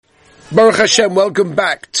Baruch Hashem, welcome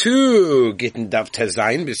back to Gittin Daf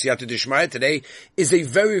Tezayin B'Siyata D'Shmaya. Today is a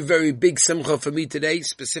very, very big simcha for me today,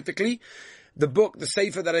 specifically. The book, the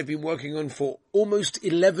Sefer that I've been working on for almost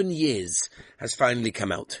 11 years has finally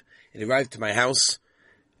come out. It arrived to my house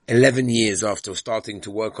 11 years after starting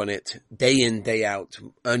to work on it, day in, day out,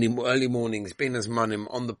 early mornings, being as manim,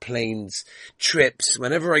 on the planes, trips,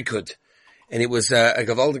 whenever I could. And it was a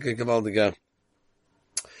gewaldige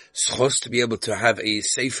schos to be able to have a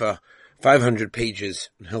Sefer 500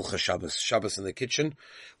 pages in Hilcha Shabbos in the Kitchen,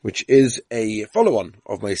 which is a follow-on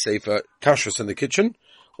of my Sefer Kashrus in the Kitchen.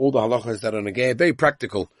 All the halachas that are negei, very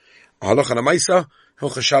practical. Halacha namaisa,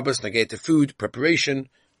 Hilcha Shabbos, negei to food, preparation,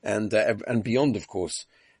 and beyond, of course.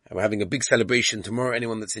 And we're having a big celebration tomorrow.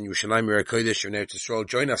 Anyone that's in Yerushalayim, Yirei Kodesh, you're Eretz Yisrael,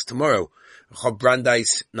 join us tomorrow. Chob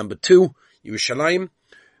Brandeis, number 2, Yerushalayim,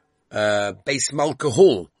 Beis Malka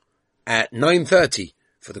Hall at 9:30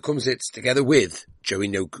 for the Kumsitz together with Joey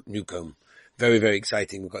Newcomb. Very, very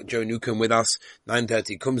exciting. We've got Joey Newcomb with us,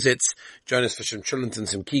 9:30 Kumsitz. Join us for some Chullent and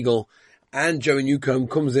some Kegel. And Joey Newcomb,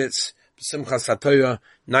 Kumsitz, Simchas HaTorah,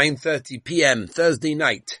 9:30 p.m. Thursday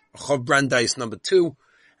night. Chob Brandeis number 2.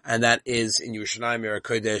 And that is in Yerushalayim, Yirei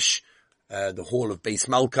Kodesh, the Hall of Beis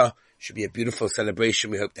Malka. Should be a beautiful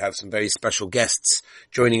celebration. We hope to have some very special guests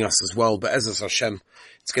joining us as well. But Ezras Hashem,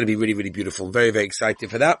 it's going to be really, really beautiful. I'm very, very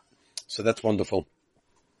excited for that. So that's wonderful.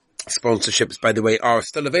 Sponsorships, by the way, are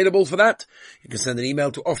still available for that. You can send an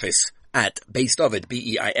email to office@beisdovid,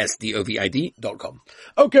 beisdovid.com.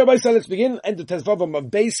 Okay, so let's begin. End of Tezvav on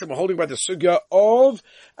base, and we're holding by the sugya of,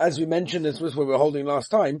 as we mentioned, this was what we were holding last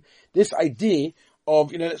time, this idea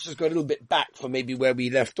of, let's just go a little bit back from maybe where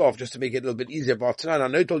we left off, just to make it a little bit easier.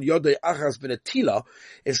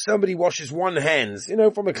 If somebody washes one hand,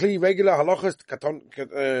 from a kli regular halachas,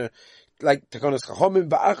 like takonos chachomim,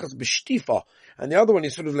 ba'achas b'shtifa, and the other one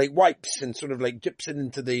is sort of like wipes and sort of like dips it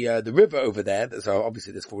into the river over there. So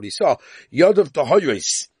obviously that's what he saw. Yod of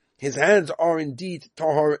tahoris, his hands are indeed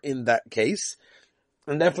tahor in that case.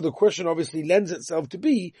 And therefore the question obviously lends itself to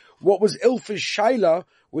be, what was Ilfa's shaila,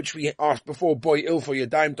 which we asked before, boy, Ilfa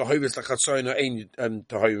yadayim tahovis lachatzoin or ein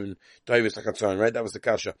tahovis lachatzoin, right? That was the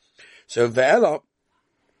kasha. So ve'ela,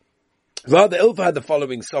 rather, Ilfa had the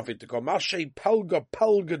following suffix to call Mashe Palga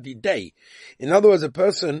Didei. In other words, a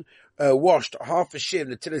person washed half a shear in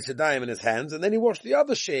the Tilis Yadayim in his hands, and then he washed the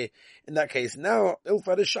other shear in that case. Now, Ilfa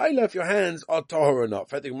had a shaila if your hands are tahor or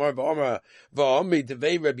not. What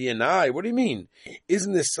do you mean?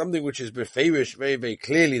 Isn't this something which is beferish very, very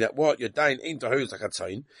clearly that what? Your dain ain't tahor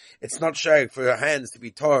lachatzoin. It's not shaykh for your hands to be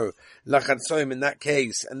tahor lachatzoin in that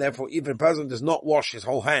case, and therefore even a person does not wash his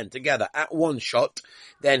whole hand together at one shot,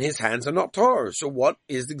 then his hands are not tahor. So what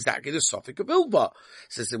is exactly the suffix of Ilfa?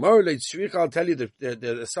 Says the Gemara, I'll tell you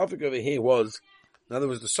the suffix over here was, in other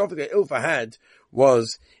words, the suffix that Ilfa had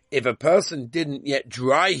was if a person didn't yet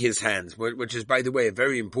dry his hands, which is, by the way,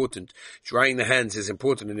 very important. Drying the hands is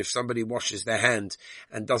important, and if somebody washes their hand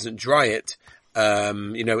and doesn't dry it,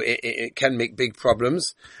 it can make big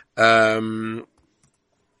problems, because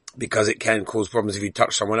it can cause problems if you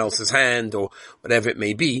touch someone else's hand or whatever it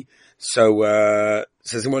may be. So,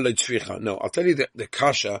 says no, I'll tell you the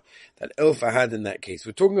kasha that Ilfa had in that case.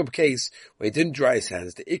 We're talking of a case where he didn't dry his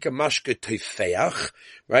hands. The ika mashke tofeach,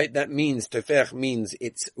 right? That means, tofeach means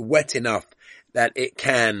it's wet enough that it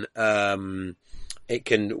can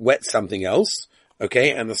wet something else.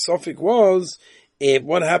 Okay. And the suffix was,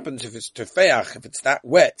 what happens if it's tofeach, if it's that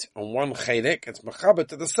wet on one chelik, it's mechaber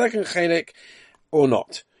to the second chelik or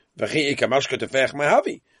not. And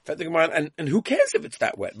who cares if it's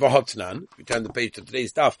that wet? V'hotnan, if you turn the page to today's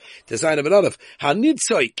stuff, to sign of another.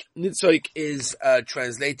 Ha-nitzoik. Nitzoik is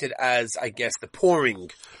translated as, I guess, the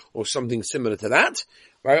pouring, or something similar to that,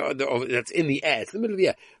 right? Or that's in the air. It's in the middle of the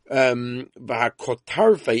air.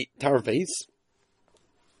 V'ha-kotarfeis,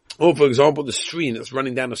 or for example, the stream that's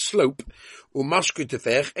running down a slope, u'mashku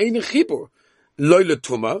tefech, ein chibur, loyle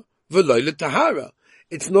tuma, v'loyle tahara.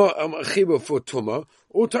 It's not a chibur for tuma,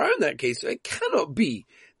 or tahara in that case. So it cannot be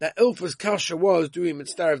that Ilfa's kasha was doing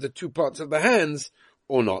mitzvah of the two parts of the hands,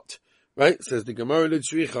 or not. Right? Says the Gemara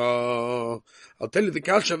L'tzricha. I'll tell you the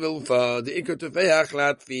kasha of Ilfa, the ikar tefeach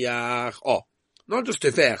latfiach. Oh, not just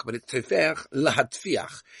tefeach, but it's tefeach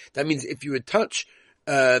latfiach. That means if you would touch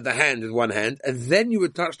the hand with one hand, and then you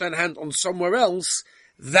would touch that hand on somewhere else,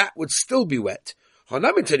 that would still be wet.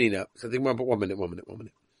 Hanamitanina. So the Gemara, but one minute.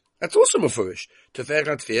 That's also mafurish. Tefeach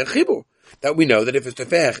latfiach chibur. That we know that if it's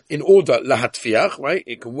tefeach in order lahatfiach, right,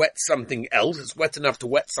 it can wet something else, it's wet enough to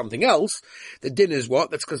wet something else, the din is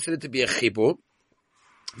what? That's considered to be a chibur,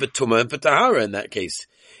 v'tumah and v'tahara in that case.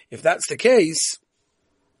 If that's the case,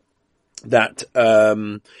 that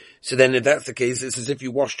So then if that's the case, it's as if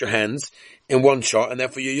you washed your hands in one shot, and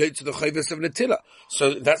therefore you're yoked to the chayvus of Natila.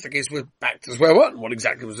 So if that's the case, we're back to square one. What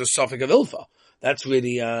exactly was the suffix of Ilfa? That's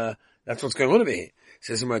really, that's what's going on over here. It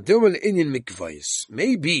says,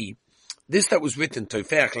 maybe this that was written,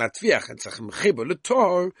 Toifeach Latviach, and Tzachim Chibur,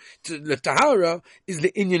 L'Tahara, is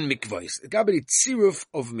the Inyan Mikvayis. The Gabali Tziruf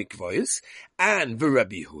of Mikvayis, and the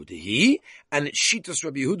Rabbi Yehuda, and it's Shitas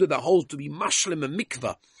Rabbi Yehuda that holds to be Mashlim and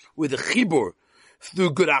Mikvah, with a Chibur,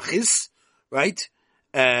 through Gurachis, right?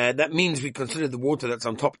 That means we consider the water that's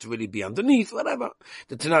on top to really be underneath, whatever.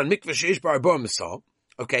 The Tanan Mikvah Sheish Bar Misal.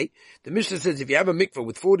 Okay, the Mishnah says if you have a mikvah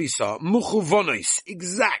with 40 sah, muchuvonos,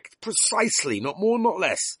 exact, precisely, not more, not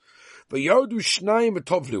less. But Yodu Shnayim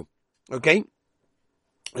Tovlu. Okay,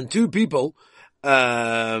 and two people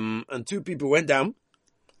went down,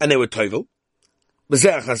 and they were tovel.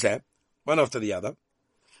 One after the other.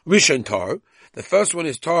 Rishon tar. The first one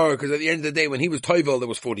is tar because at the end of the day, when he was tovel, there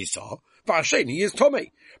was 40 sah. V'ashen, he is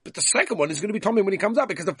tomei. But the second one is going to be tomei when he comes out,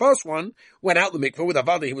 because the first one went out the mikvah with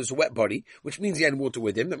avada, he was a wet body, which means he had water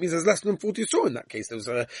with him. That means there's less than 40 sah in that case. There was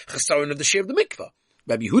a chesaron of the share of the mikvah.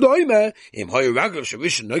 Rabbi Yehuda Omer,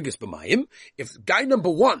 if guy number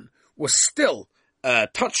one was still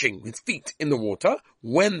touching his feet in the water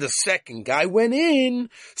when the second guy went in,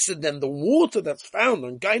 so then the water that's found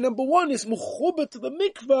on guy number one is mechuba to the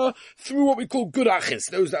mikvah through what we call gurachis.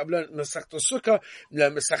 Those that have learned Masechtas Sukkah,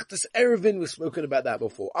 Masechtas Erevin, we've spoken about that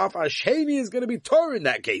before. Af Hasheni is going to be Torah in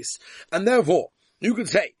that case, and therefore you could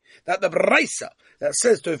say that the Braisa that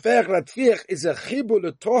says Tofer Latfiach is a chibur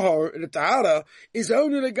l'tahara is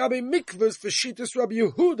only legabe mikvahs for Shitas Rabbi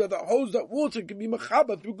Yehuda that holds that water can be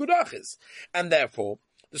mechaba through gurachis. And therefore,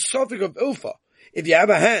 the suffix of Ilfa, if you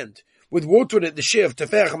have a hand with water in it, the share of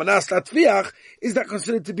Tofer Manas Latfiach, is that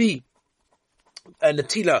considered to be a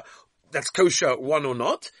natila that's kosher one or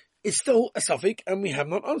not? It's still a suffix, and we have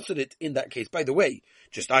not answered it in that case. By the way,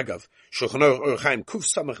 just agav, Shulchan Aruch Chaim Kuf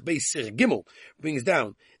Samach Beis Sir Gimel brings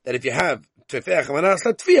down that if you have Tefech Manas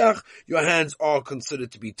Latfiach, your hands are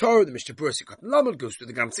considered to be Torah. The Mishnah Berurah Sikot Lamed goes through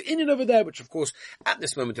the ganze Inyan over there, which of course, at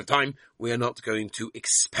this moment of time, we are not going to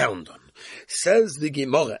expound on. Says the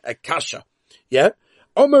Gemara, a kasha, yeah?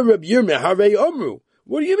 Omer Reb Yirmeh Harei Omru.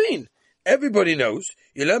 What do you mean? Everybody knows.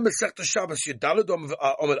 You learn Masechta Shabbos Yudalad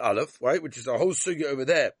Omid Aleph, right? Which is our whole sugya over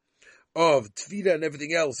there of Tefillah and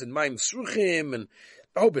everything else, and Maim Sruchim and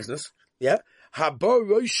the whole business, yeah? Habar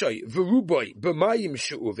Roshai Veruboy B'mayim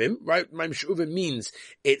She'uvim, right? Mayim She'uvim means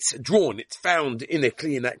it's drawn, it's found in a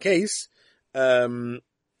kli in that case. V'tar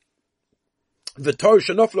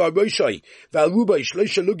Shanofla Roshai V'aruboy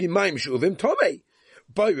Shloisha Lugi Mayim She'uvim Tomei.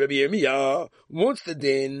 By Rabbi Yirmiyah, what's the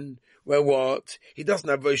din? Where what? He doesn't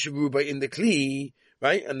have Roshai Veruboy in the kli,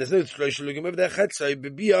 right? And there's no Shloisha Lugim over there. Chetzai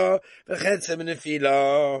B'biyah V'chetzai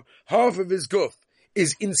Menefila. Half of his guf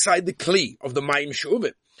is inside the kli of the Mayim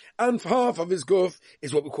She'uvim. And half of his guf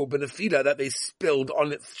is what we call benefila, that they spilled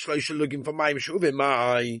on it, shloisha lugim for Mayim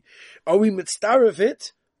She'uvim. Are we mitzdaref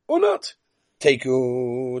it or not?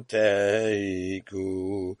 Teiku.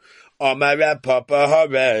 Amar Papa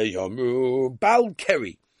Hare Yomru Bal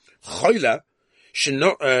Keri Choyla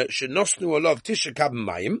Shenosnu Olav Tisha Kab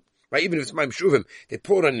Mayim. Right, even if it's Mayim She'uvim, they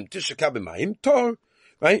pour on him Tisha Kab Mayim Tor.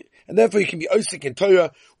 Right? And therefore you can be osik in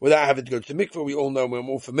Torah without having to go to the mikveh. We all know, we're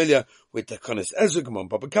more familiar with Takonis Ezra, Gemon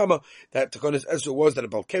Baba Kama, that Takonis Ezra was that a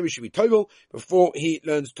Balkeri should be tovel before he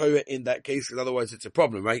learns Torah in that case, because otherwise it's a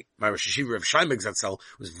problem, right? My Rosh Hashiva of Shaimek Zatzal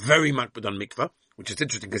was very makbid on mikveh, which is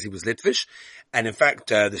interesting because he was Litvish. And in fact,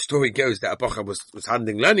 the story goes that Abacha was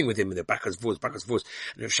handling learning with him in the Bakas Vuz,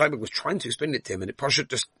 and Shaimek was trying to explain it to him, and it Pasha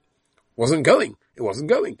just wasn't going. It wasn't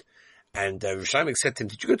going. And Rosh Hashiva said to him,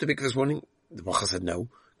 did you go to mikveh this morning? The Bacha said no.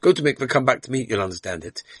 Go to mikveh, come back to me, you'll understand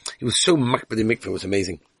it. He was so makbid in mikveh, it was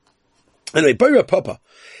amazing. Anyway, Boira Papa,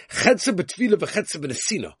 Chetze b'tfila v'chetze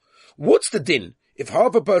b'nesina. What's the din if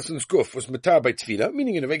half a person's guf was matar by tfila,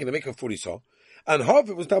 meaning in a regular mikveh 40 saw, and half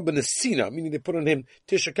it was done by nesina, meaning they put on him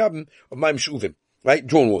tisha kabim of Mayim She'uvim, right?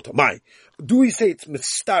 Drawn water. Do we say it's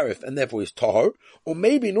mistarif and therefore it's tahor, or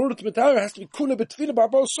maybe in order to matar it has to be kula b'tfila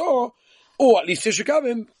b'arba saw, or at least tisha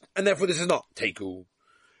kabim, and therefore this is not teiku.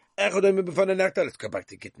 Let's go back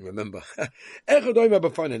to Gittin, remember. One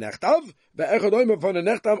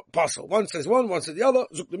says one says the other.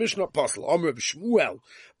 Zuk the Mishnah, Pasal. Omer Shmuel,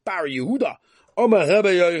 Bar Yehuda, Omer Rebbe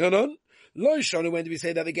Yochanan, Lo Shonu, when do we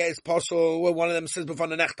say that the get is possible when one of them says before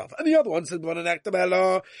the nechtav and the other one says before the nechtav?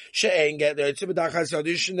 Elo she'ein get there.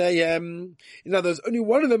 In other words, only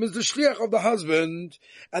one of them is the shliach of the husband,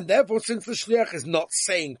 and therefore, since the shliach is not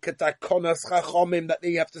saying ketakonas chachomim that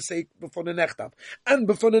they have to say before the nechtav and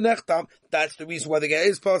before the nechtav, that's the reason why the get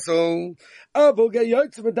is possible. But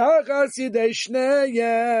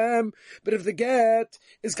if the get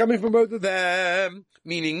is coming from both of them,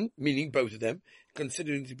 meaning both of them,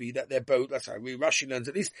 considering to be that they're both, that's how Rashi learns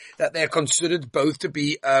at least, that they're considered both to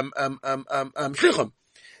be shlichim.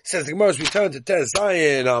 Says the Gemara, as we turn to Tez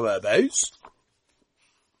Zayin Amar Beis,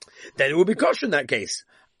 then it will be kosher in that case.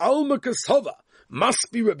 Alma Kasova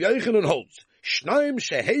must be Rabbi Yochanan holds. Shnaim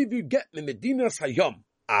shehevu get me Medinas Hayom.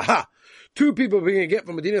 Aha. Two people bringing a get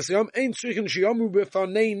from Medinas Hayom ain't tzrichen shiyamu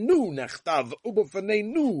b'faneinu nechtav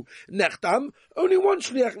u'b'faneinu nechtam. Only one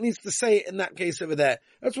shliach needs to say it in that case over there.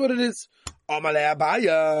 That's what it is. Amalei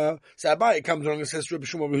Abaya. So Abaya comes along and says, Rabbi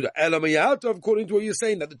Shmuel Yehuda, Elamayata, according to what you're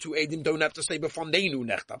saying, that the two Eidim don't have to say b'faneinu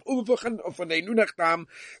nechtam. U'b'faneinu nechtam.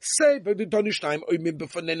 Say b'ditonu shnaim oimim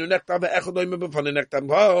b'faneinu nechtam ve'echad oimim b'faneinu nechtam.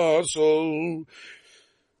 So,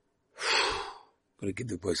 gotta give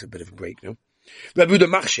the boys a bit of a break, no? Rabbi Yehuda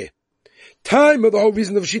Machshe. Time of the whole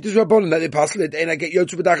reason of Shittas Rabbanon that they pass it, and I get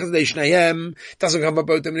Yotzu B'dachas Leishnayim, doesn't come from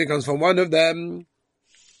both of them, it comes from one of them.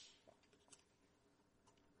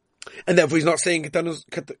 And therefore he's not saying Ketakonos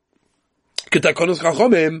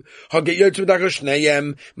Chachomim, I'll get Yotzu B'dachas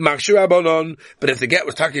Leishnayim, Machshe Rabbanon, but if the get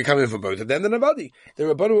was Taki coming from both of them, then nobody. The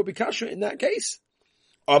Rabbanon will be kasher in that case.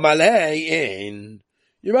 Amalei in.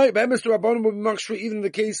 You're right, but Mr. Rabbanon will be Machshe even in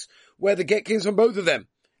the case where the get came from both of them.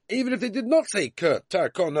 Even if they did not say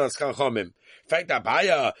Ketakonos Chachomim. In fact,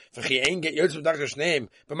 Abaya, V'chi ein get Yotzu B'dachas Leishnayim,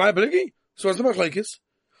 but my bligi, so what's the machlekes?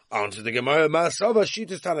 Answer the Gemara, Masava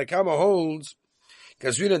Shittas Tanakama holds,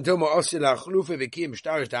 because we until Ma'asila Chlufe V'kim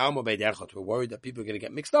Shtarish Ta'almo Beidechot. We're worried that people are going to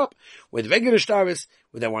get mixed up with regular Shtaris,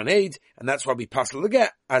 with their one aid, and that's why we pass the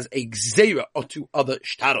get as a Gzeira or two other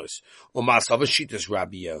Shtaros. Or Masava Shittas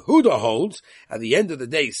Rabbi Yehuda holds, at the end of the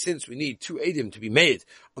day, since we need two Eidim to be made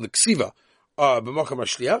on the Ksiva, b'mokam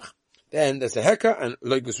hashliach, then there's a heka, and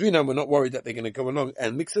like Gusrina, we're not worried that they're going to come along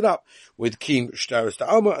and mix it up with Kim Shtaris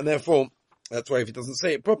Ta'alma, and therefore, that's why if he doesn't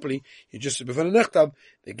say it properly, you just before the nechtab,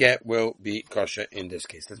 the get will be kosher in this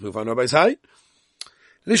case. Let's move on, Rabbi's high.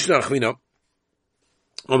 Lishna Achmina.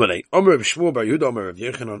 Omer Rav Shmuel Bar Yehuda, Omer Rav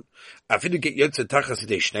Yochanan. Afidu get Yotze Tachas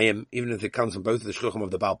Yidei Shneim, even if it comes from both of the shluchim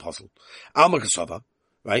of the Baal Apostle. Alma Kasava.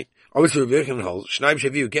 Right? Obviously, Rav Yochanan holds, Shnaim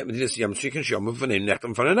Shaviu get Medinas Yam Shrikin Shiyom V'faneinu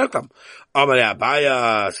Nechtam V'faneinu Nechtam. Amalei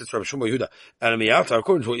Abaya, says Rav Shmuel Yehuda, and Amiyata,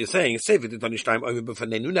 according to what you're saying, Sefer Titoni Shnaim Oimim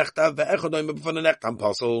V'faneinu Nechtam Ve'echad Oimim V'faneinu Nechtam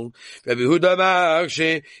Apostle. Rav Yehuda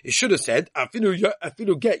Machshe, it should have said,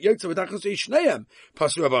 Afilu get Yotze V'dachas Shneim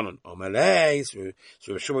Pasul Rabbanon. Amalei, so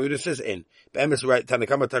Rav Shmuel Yehuda says in, Be'emes right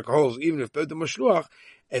Tanakama Taka holds, even if both of them were shluach,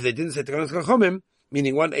 if they didn't say Takanas Chachomim,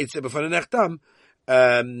 meaning one ate V'faneinu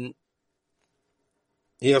Nechtam,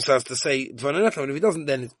 he also has to say Dvananacham, and if he doesn't,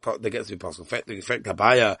 then there gets to be possible. In fact,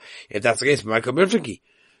 Abaya, if that's the case, Michael Mirfiki.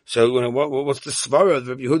 So, what's the svara of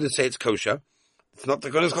Rabbi Yehuda say it's kosher? It's not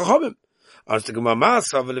the Kodesh Chachomim. As the Gemara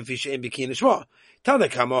Masav Lefish Ein Bikin Shma.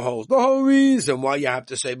 Tanakama holds the whole reason why you have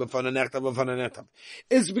to say B'fananechtam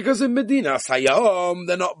is because in Medina Sayom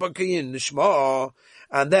they're not Bakiyin Nishma.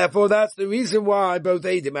 And therefore, that's the reason why both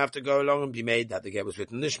Eidim have to go along and be made that the get was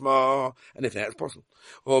written Nishma, and if that's possible.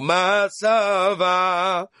 Or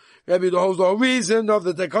Masava, Rabbi the whole reason of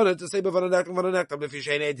the Tekona to say B'fananechtam if you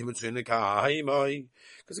say Eidim Mitzunika.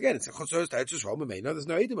 Because again, it's a Chotsos Taitzos Roma May. No, there's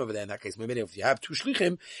no Eidim over there in that case. Maybe if you have two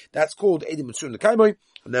Shlichim, that's called Eidim Mitzunika.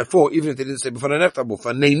 And therefore, even if they didn't say B'fananechtam or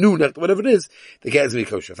Faneinu Nechtam, whatever it is, the get is to be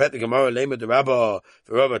kosher. Fet the Gemara Lema the Rabba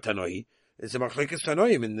for Rabba Tanoi. It's a machlekes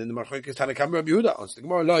Tanoim, and the machlekes Tanakam Rabbi Yehuda. On the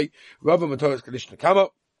Gemara Loi, Rabba Matoras Kadishna Kama.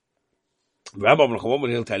 Rabbi Menachem, when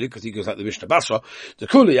he'll tell you, because he goes like the Mishnah Basra, the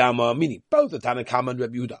Kula Yama, meaning both the Tanakam and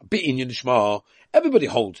Rabbi Yehuda, Bi'in Yishma. Everybody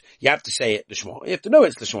holds. You have to say it Lishma. You have to know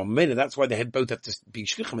it's Lishma. Mainly, that's why they both have to be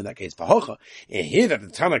Shlichim in that case. For Hocha, and here that the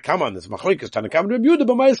Tanakam and this machlekes Tanakam and Rabbi Yehuda,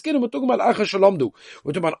 but my skin, we're talking about Acha Shalomdu.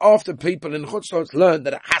 We're talking about after people in Chutzlotz learn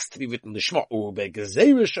that it has to be written Lishma.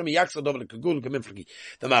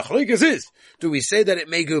 The machlekes is, do we say that it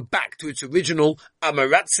may go back to its original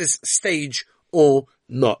Amaratzis stage or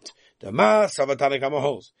not? The Mas of a Tanakama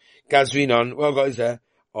holds. Gazrinon, well, guys, there.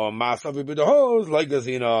 Or Mas of a Buddha holds, like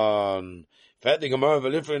Gazrinon. Fet the Gemara of a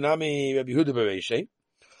Lifrinami, Rabbi Huda Bereshe.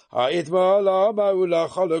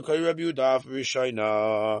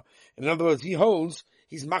 In other words, he holds,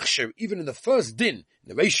 he's machsher, even in the first din,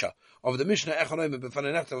 the Resha, of the Mishnah, Echonoim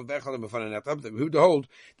B'fananechtam, Echonoim B'fananechtam, Rabbi Huda hold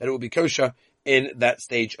that it will be kosher in that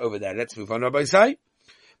stage over there. Let's move on, Rabbi Sai.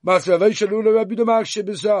 In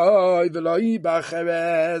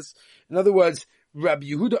other words, Rabbi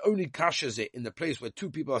Yehuda only kashers it in the place where two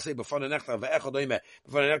people are saying b'fana nechtav ve'echad oime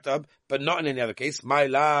b'fana nechtav, but not in any other case. My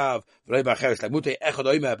love, like mute echad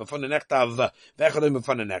oime b'fana nechtav ve'echad oime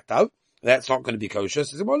b'fana nechtav. That's not going to be kosher.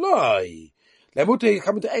 So well, lie. Lemute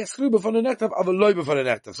come to exclude b'fana nechtav, other loy b'fana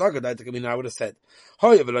nechtav. So I could I would have said,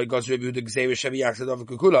 however, like God's Rabbi Yehuda gzeir shevi yachzed of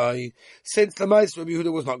kukulai. Since the mice Rabbi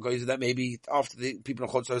Yehuda was not going to that, maybe after the people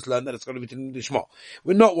of Chotzos learned that it's going to be to the Shema.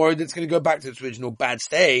 We're not worried that it's going to go back to its original bad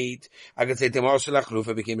state. I could say to him,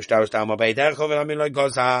 Lufa became a shtaros down my beit erchov, and I mean like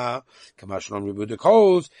Gaza. Kamash on Rabbi Yehuda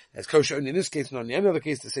calls. That's kosher only in this case, not in any other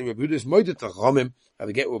case. To say Rabbi Yehuda is moeded to chomim, how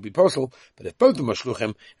the get will be possible. But if both of them are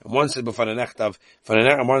shluchim, and one said b'fana nechtav,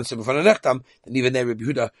 and one said b'fana nechtam, then even there Rabbi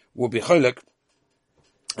Yehuda will be cholek,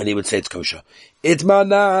 and he would say it's kosher.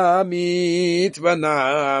 Itmanami,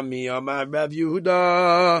 Amar Rav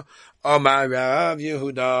Yehuda,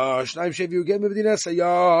 Shnaim shevu get Medina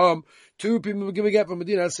Sayam. Two people were giving get from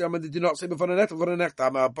Medina Sayam, and they did not say b'fana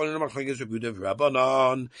nechtam.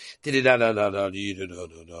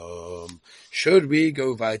 Should we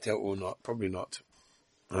go weiter or not? Probably not.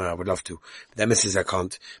 I would love to. But that misses I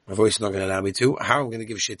can't. My voice is not going to allow me to. How I'm going to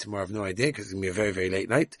give a shit tomorrow, I have no idea, because it's going to be a very, very late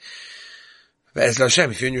night. But as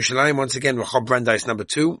Lashem, if you're in Yerushalayim, once again, Rechob Brandeis number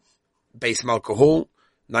 2, Base Malka Hall,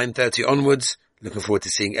 9:30 onwards. Looking forward to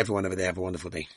seeing everyone over there. Have a wonderful day.